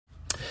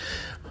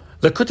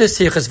Likkutei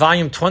Sichos,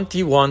 Volume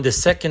 21, the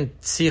second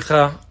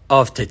Sicha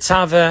of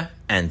Tetzaveh,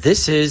 and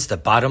this is the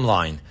bottom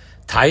line.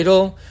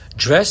 Title,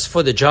 Dress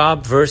for the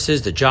Job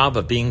versus the Job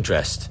of Being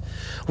Dressed.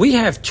 We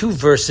have two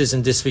verses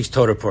in this week's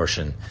Torah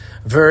portion.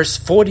 Verse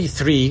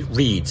 43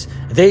 reads,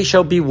 They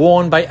shall be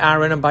worn by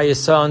Aaron and by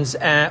his sons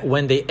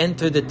when they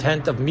enter the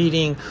tent of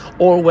meeting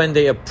or when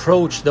they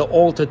approach the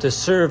altar to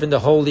serve in the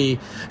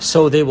holy,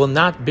 so they will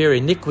not bear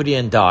iniquity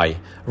and die.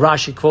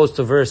 Rashi quotes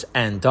the verse,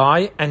 and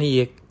die, and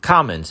he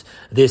comments,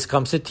 this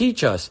comes to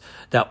teach us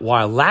that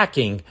while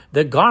lacking,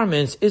 the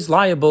garments is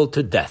liable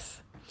to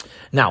death.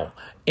 Now,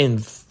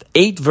 in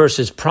 8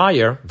 verses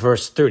prior,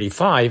 verse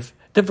 35,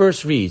 the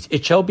verse reads,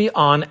 It shall be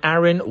on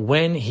Aaron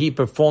when he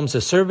performs the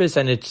service,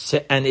 and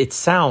its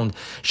sound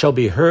shall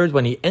be heard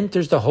when he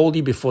enters the holy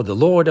before the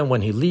Lord and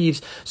when he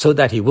leaves, so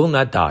that he will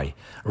not die.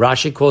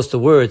 Rashi quotes the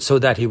word, so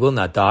that he will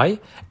not die,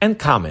 and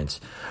comments,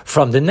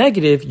 From the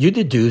negative, you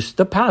deduce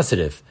the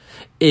positive.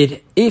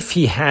 If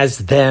he has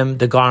them,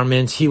 the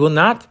garments, he will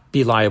not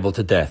be liable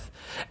to death.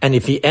 And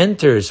if he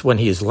enters when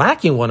he is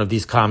lacking one of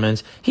these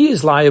garments, he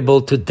is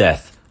liable to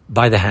death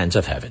by the hands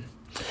of heaven.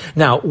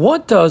 Now,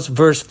 what does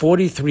verse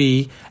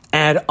 43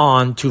 add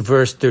on to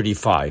verse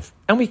 35?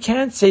 And we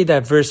can't say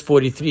that verse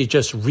 43 is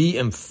just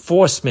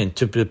reinforcement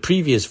to the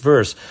previous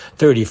verse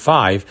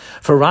 35,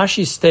 for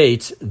Rashi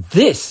states,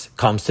 this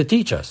comes to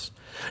teach us.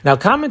 Now,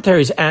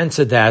 commentaries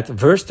answer that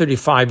verse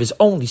 35 is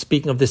only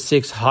speaking of the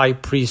 6 high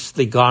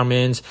priestly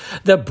garments,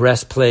 the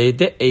breastplate,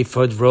 the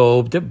ephod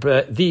robe, the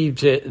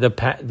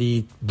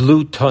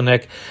blue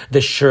tunic, the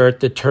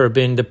shirt, the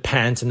turban, the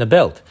pants, and the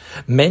belt,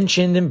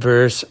 mentioned in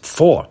verse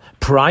 4,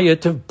 prior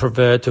to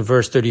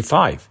verse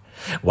 35.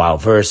 While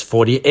verse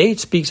 48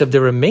 speaks of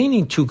the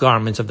remaining 2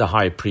 garments of the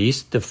high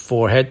priest, the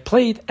forehead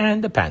plate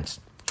and the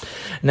pants.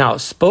 Now,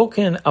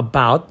 spoken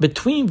about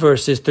between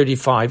verses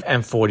 35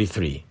 and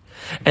 43.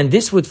 And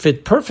this would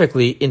fit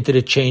perfectly into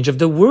the change of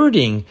the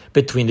wording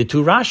between the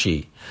two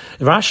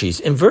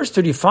Rashis. In verse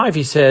 35,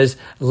 he says,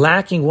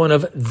 lacking one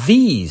of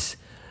these,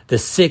 the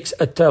 6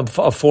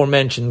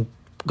 aforementioned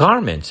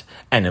garments.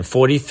 And in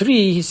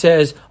 43, he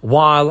says,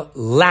 while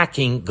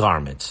lacking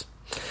garments.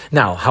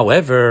 Now,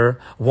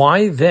 however,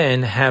 why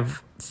then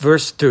have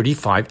verse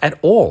 35 at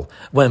all,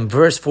 when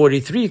verse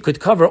 43 could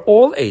cover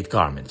all 8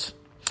 garments?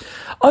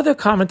 Other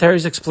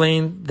commentaries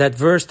explain that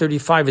verse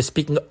 35 is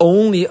speaking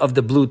only of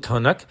the blue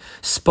tunic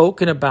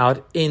spoken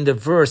about in the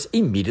verse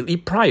immediately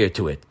prior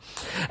to it.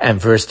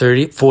 And verse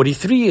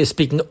 43 is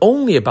speaking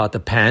only about the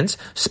pants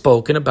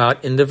spoken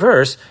about in the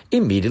verse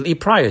immediately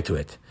prior to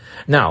it.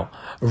 Now,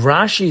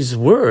 Rashi's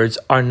words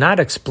are not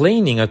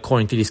explaining,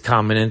 according to these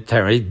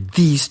commentaries,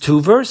 these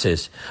 2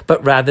 verses,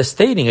 but rather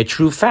stating a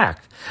true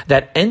fact,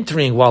 that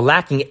entering while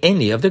lacking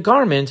any of the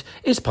garments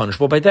is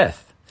punishable by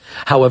death.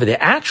 However, the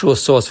actual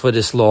source for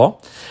this law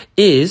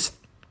is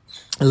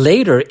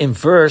later in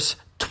verse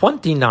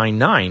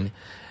 29:9,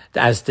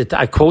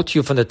 I quote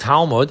you from the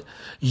Talmud,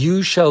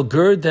 you shall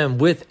gird them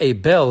with a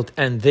belt,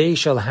 and they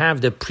shall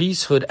have the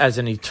priesthood as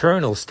an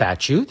eternal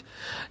statute.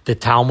 The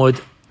Talmud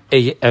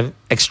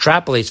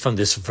extrapolates from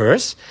this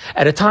verse,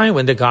 at a time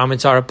when the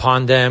garments are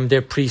upon them,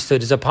 their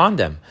priesthood is upon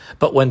them.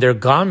 But when their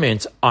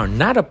garments are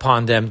not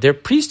upon them, their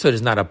priesthood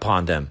is not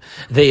upon them.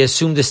 They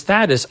assume the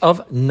status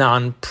of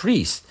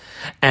non-priest.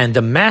 And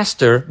the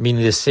master,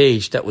 meaning the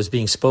sage that was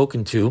being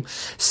spoken to,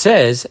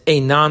 says a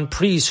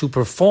non-priest who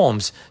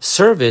performs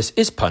service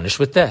is punished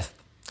with death.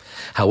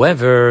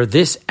 However,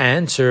 this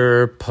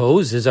answer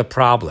poses a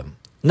problem.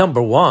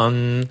 Number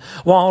 1,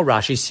 while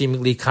Rashi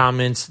seemingly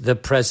comments the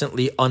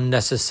presently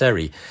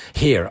unnecessary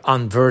here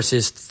on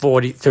verses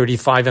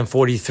 35 and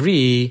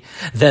 43,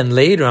 then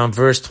later on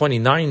verse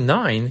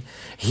 29:9,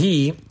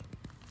 he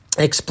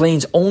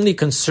explains only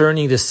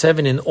concerning the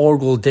 7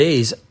 inaugural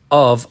days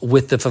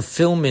with the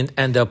fulfillment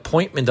and the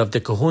appointment of the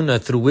kahuna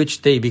through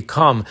which they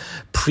become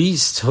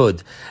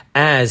priesthood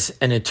as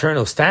an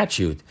eternal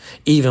statute.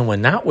 Even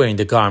when not wearing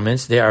the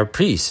garments, they are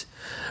priests,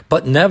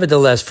 but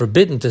nevertheless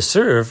forbidden to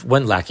serve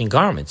when lacking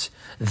garments.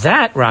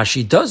 That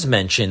Rashi does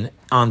mention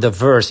on the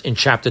verse in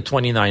chapter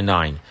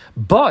 29:9,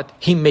 but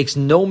he makes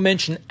no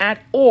mention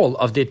at all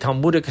of the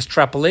Talmudic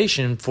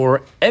extrapolation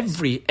for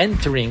every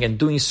entering and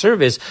doing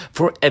service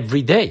for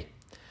every day.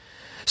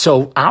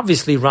 So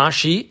obviously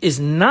Rashi is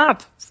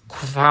not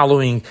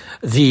following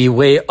the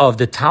way of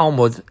the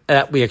Talmud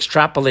that we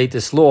extrapolate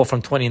this law from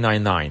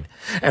 29:9.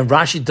 And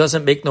Rashi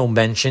doesn't make no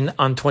mention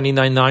on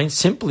 29:9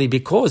 simply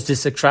because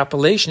this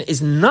extrapolation is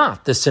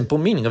not the simple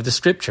meaning of the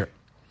scripture.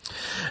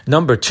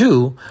 Number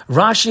 2,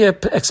 Rashi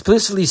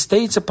explicitly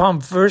states upon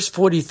verse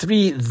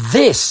 43,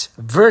 this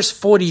verse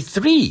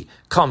 43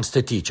 comes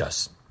to teach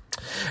us.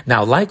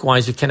 Now,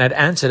 likewise, we cannot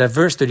answer that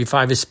verse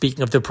 35 is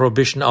speaking of the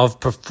prohibition of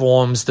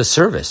performs the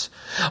service,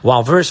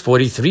 while verse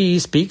 43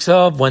 speaks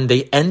of when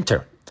they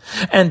enter.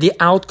 And the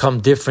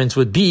outcome difference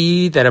would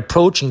be that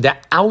approaching the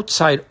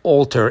outside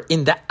altar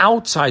in the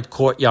outside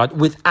courtyard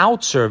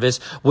without service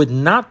would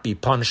not be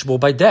punishable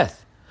by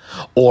death.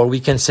 Or we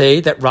can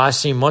say that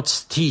Rashi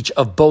must teach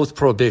of both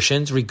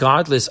prohibitions,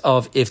 regardless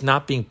of if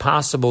not being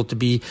possible to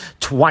be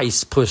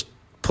twice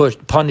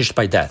punished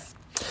by death.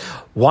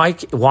 Why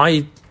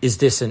is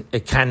this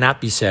it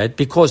cannot be said?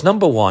 Because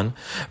number one,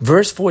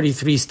 verse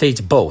 43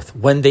 states both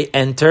when they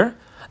enter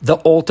the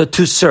altar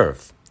to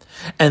serve.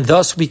 And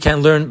thus we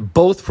can learn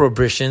both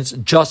prohibitions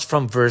just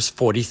from verse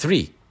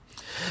 43.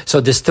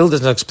 So this still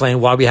doesn't explain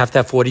why we have to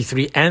have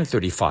 43 and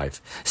 35.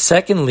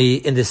 Secondly,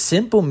 in the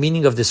simple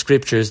meaning of the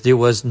scriptures, there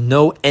was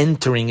no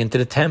entering into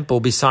the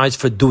temple besides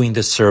for doing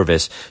the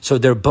service. So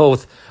they're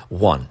both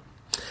one.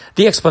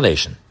 The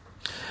explanation.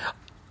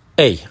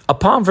 A.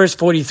 Upon verse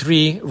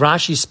 43,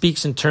 Rashi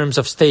speaks in terms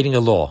of stating a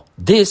law.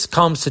 This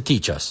comes to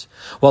teach us.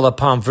 While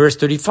upon verse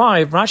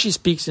 35, Rashi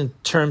speaks in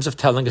terms of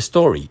telling a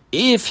story.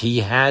 If he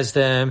has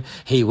them,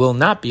 he will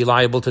not be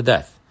liable to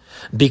death.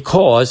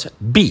 Because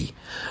B.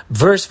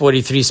 Verse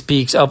 43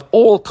 speaks of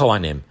all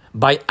Kohanim,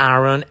 by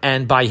Aaron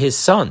and by his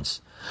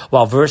sons.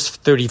 While verse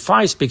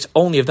 35 speaks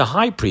only of the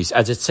high priest,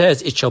 as it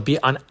says, it shall be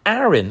on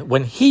Aaron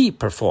when he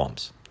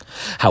performs.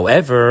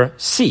 However,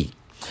 C.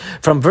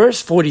 From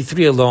verse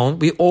 43 alone,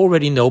 we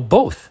already know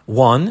both.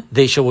 One,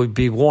 they shall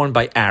be worn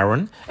by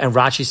Aaron, and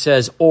Rashi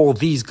says all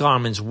these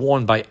garments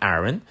worn by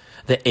Aaron,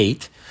 the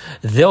 8,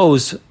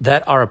 those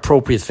that are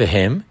appropriate for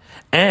him,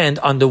 and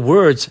on the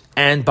words,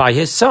 and by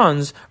his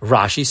sons,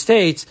 Rashi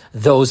states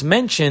those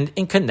mentioned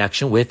in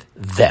connection with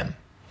them.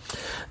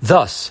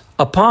 Thus,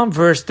 upon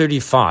verse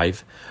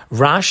 35,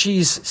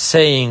 Rashi's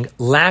saying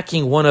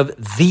lacking one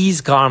of these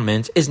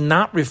garments is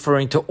not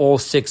referring to all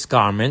 6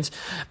 garments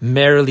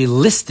merely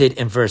listed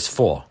in verse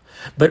 4,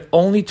 but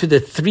only to the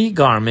 3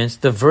 garments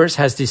the verse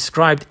has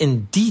described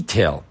in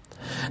detail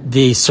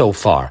so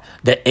far,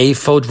 the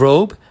ephod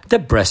robe, the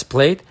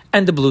breastplate,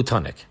 and the blue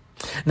tunic.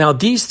 Now,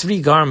 these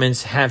 3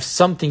 garments have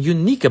something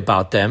unique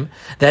about them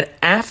that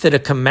after the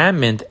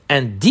commandment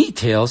and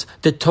details,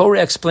 the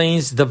Torah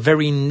explains the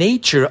very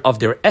nature of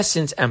their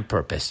essence and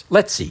purpose.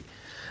 Let's see.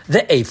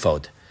 The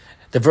ephod.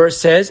 The verse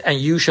says, and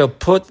you shall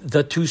put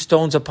the 2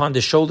 stones upon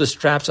the shoulder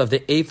straps of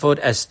the ephod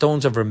as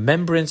stones of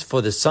remembrance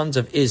for the sons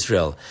of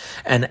Israel.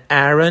 And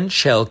Aaron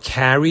shall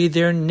carry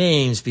their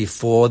names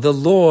before the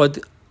Lord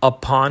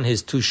upon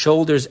his 2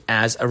 shoulders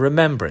as a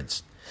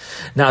remembrance.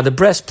 Now the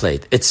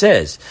breastplate, it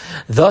says,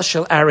 thus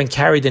shall Aaron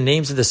carry the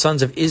names of the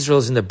sons of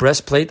Israel in the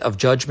breastplate of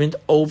judgment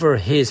over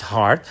his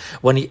heart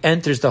when he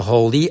enters the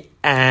holy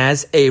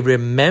as a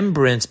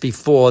remembrance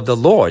before the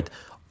Lord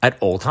at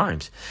all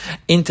times,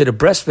 into the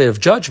breastplate of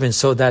judgment,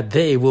 so that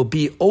they will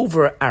be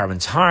over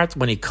Aaron's heart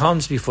when he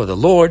comes before the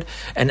Lord,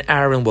 and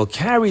Aaron will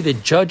carry the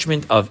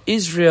judgment of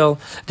Israel,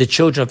 the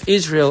children of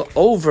Israel,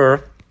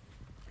 over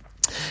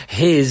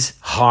his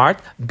heart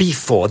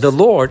before the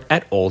Lord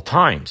at all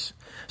times.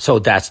 So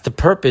that's the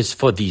purpose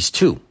for these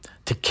 2,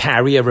 to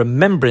carry a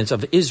remembrance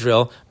of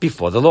Israel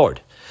before the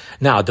Lord.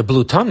 Now, the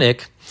blue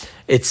tunic,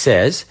 it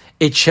says,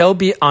 it shall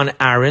be on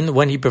Aaron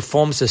when he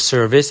performs the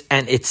service,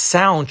 and its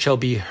sound shall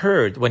be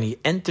heard when he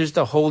enters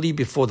the holy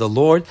before the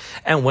Lord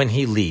and when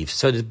he leaves.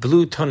 So the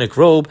blue tunic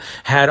robe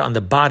had on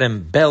the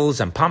bottom bells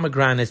and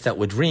pomegranates that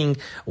would ring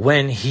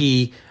when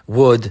he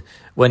would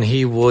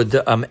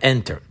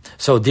enter.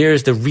 So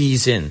there's the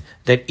reason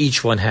that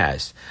each one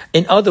has.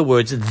 In other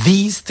words,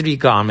 these 3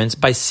 garments,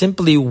 by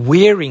simply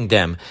wearing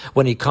them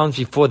when he comes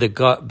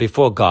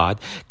before God,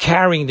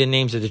 carrying the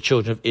names of the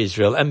children of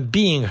Israel, and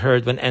being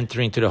heard when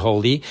entering to the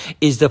holy,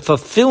 is the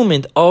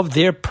fulfillment of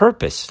their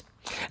purpose.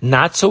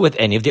 Not so with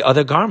any of the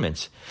other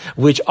garments,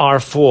 which are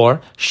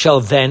for,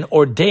 shall then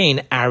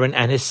ordain Aaron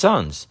and his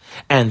sons.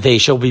 And they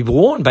shall be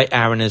worn by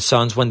Aaron and his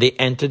sons when they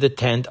enter the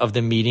tent of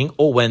the meeting,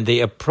 or when they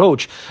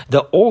approach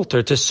the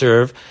altar to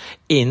serve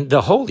in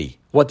the holy.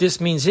 What this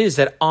means is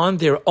that on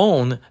their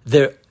own,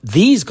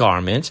 these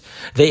garments,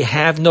 they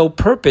have no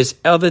purpose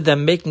other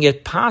than making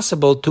it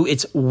possible to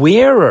its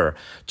wearer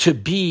to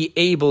be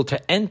able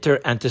to enter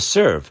and to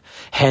serve.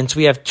 Hence,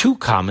 we have 2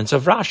 comments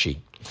of Rashi.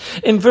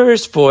 In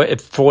verse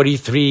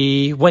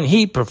 43, when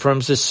he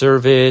performs the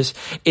service,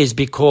 is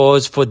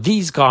because for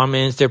these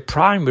garments, their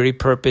primary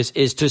purpose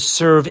is to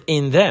serve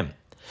in them.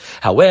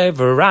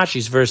 However,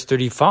 Rashi's verse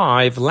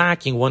 35,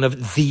 lacking one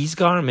of these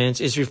garments,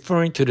 is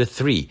referring to the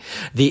 3,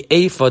 the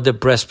ephod, the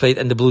breastplate,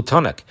 and the blue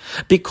tunic,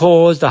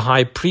 because the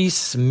high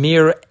priest's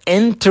mere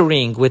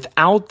entering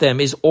without them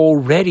is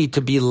already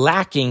to be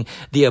lacking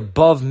the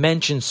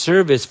above-mentioned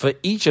service for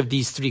each of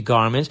these 3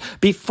 garments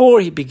before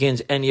he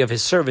begins any of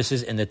his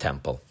services in the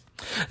temple.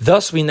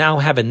 Thus, we now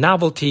have a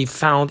novelty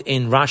found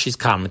in Rashi's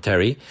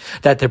commentary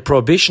that the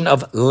prohibition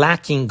of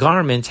lacking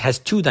garments has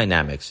 2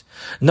 dynamics.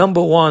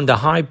 Number 1, the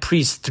high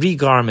priest's 3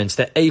 garments,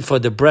 the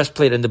ephod, the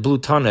breastplate, and the blue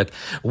tunic,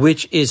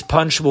 which is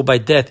punishable by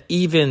death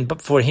even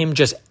for him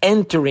just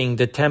entering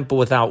the temple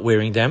without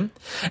wearing them.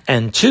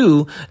 And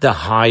 2, the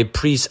high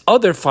priest's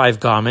other 5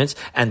 garments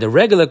and the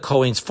regular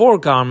Kohen's 4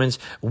 garments,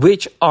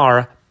 which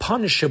are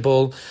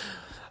punishable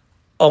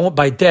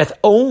by death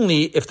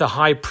only if the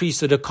high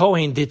priest or the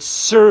Kohen did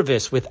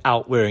service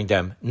without wearing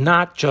them,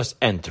 not just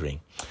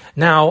entering.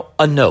 Now,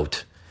 a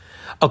note.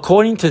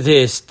 According to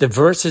this, the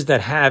verses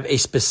that have a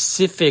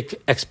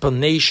specific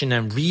explanation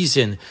and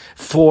reason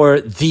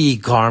for the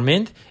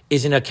garment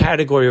is in a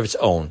category of its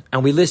own.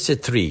 And we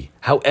listed 3.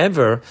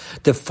 However,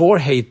 the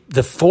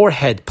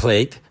forehead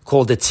plate,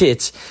 called the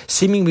tzitz,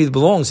 seemingly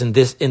belongs in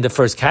the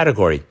first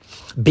category,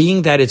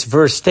 being that its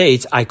verse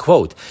states, I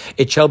quote,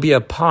 "It shall be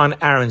upon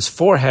Aaron's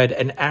forehead,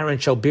 and Aaron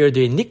shall bear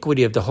the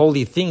iniquity of the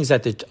holy things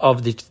that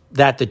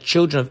the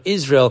children of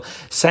Israel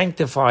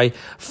sanctify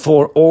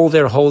for all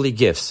their holy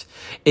gifts.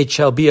 It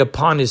shall be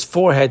upon his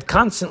forehead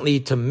constantly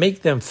to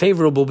make them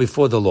favorable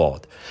before the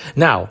Lord."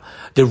 Now,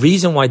 the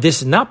reason why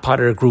this is not part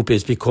of the group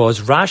is because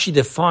Rashi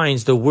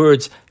defines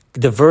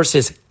the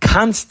verses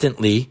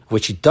constantly,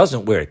 which he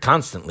doesn't wear it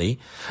constantly.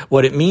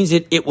 What it means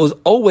is it will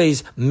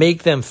always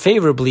make them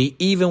favorably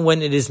even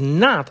when it is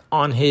not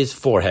on his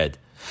forehead.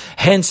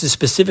 Hence, the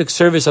specific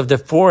service of the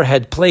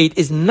forehead plate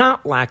is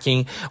not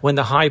lacking when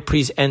the high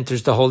priest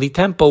enters the holy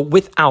temple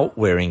without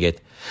wearing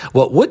it.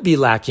 What would be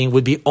lacking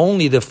would be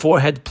only the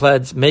forehead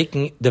plate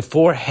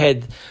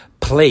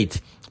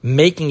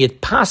making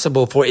it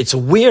possible for its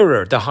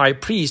wearer, the high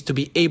priest, to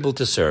be able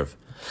to serve.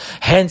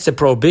 Hence, the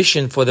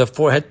prohibition for the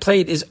forehead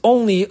plate is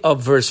only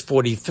of verse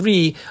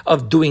 43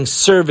 of doing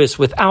service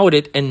without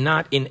it and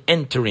not in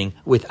entering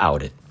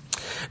without it.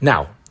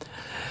 Now,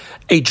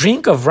 a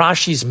drink of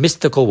Rashi's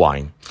mystical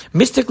wine.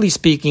 Mystically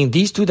speaking,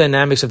 these two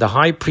dynamics of the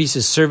high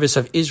priest's service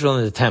of Israel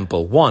in the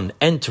temple, one,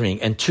 entering,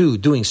 and two,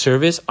 doing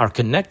service, are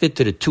connected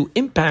to the two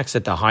impacts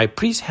that the high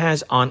priest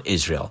has on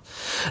Israel.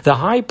 The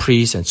high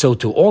priest, and so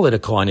to all of the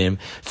Kohanim,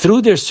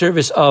 through their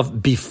service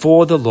of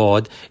before the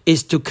Lord,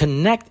 is to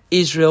connect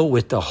Israel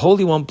with the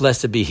Holy One,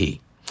 blessed be He.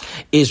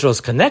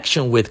 Israel's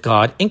connection with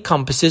God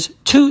encompasses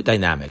two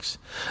dynamics.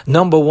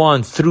 Number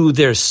one, through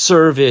their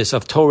service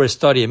of Torah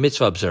study and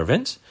mitzvah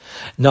observance.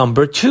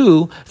 Number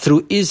two,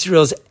 through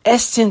Israel's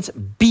essence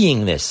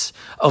beingness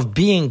of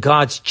being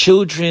God's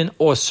children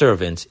or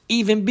servants,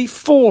 even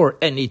before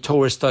any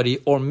Torah study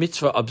or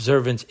mitzvah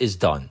observance is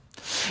done.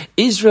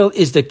 Israel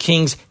is the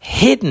king's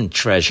hidden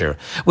treasure,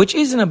 which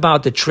isn't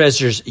about the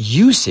treasure's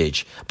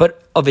usage,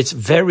 but of its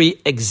very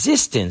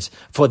existence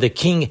for the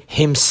king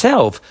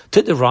himself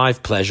to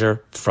derive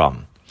pleasure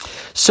from.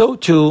 So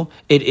too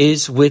it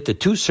is with the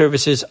two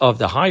services of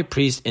the high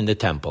priest in the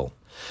temple.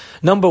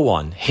 Number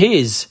one,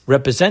 his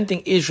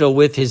representing Israel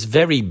with his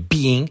very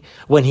being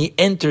when he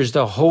enters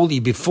the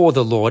holy before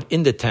the Lord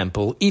in the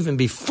temple, even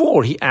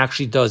before he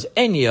actually does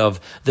any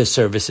of the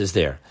services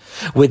there.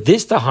 With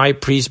this, the high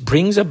priest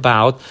brings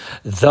about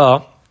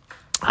the,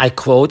 I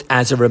quote,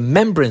 as a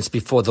remembrance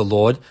before the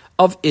Lord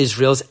of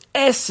Israel's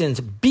essence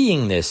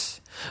beingness,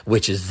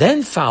 which is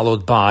then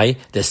followed by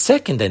the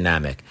second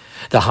dynamic,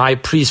 the high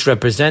priest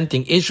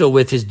representing Israel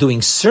with his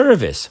doing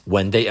service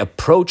when they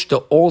approach the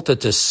altar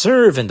to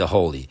serve in the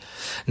holy.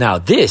 Now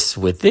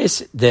with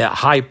this, the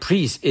high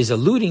priest is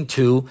alluding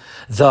to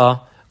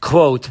the,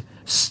 quote,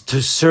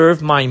 to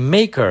serve my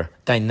maker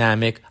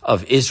dynamic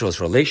of Israel's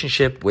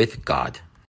relationship with God.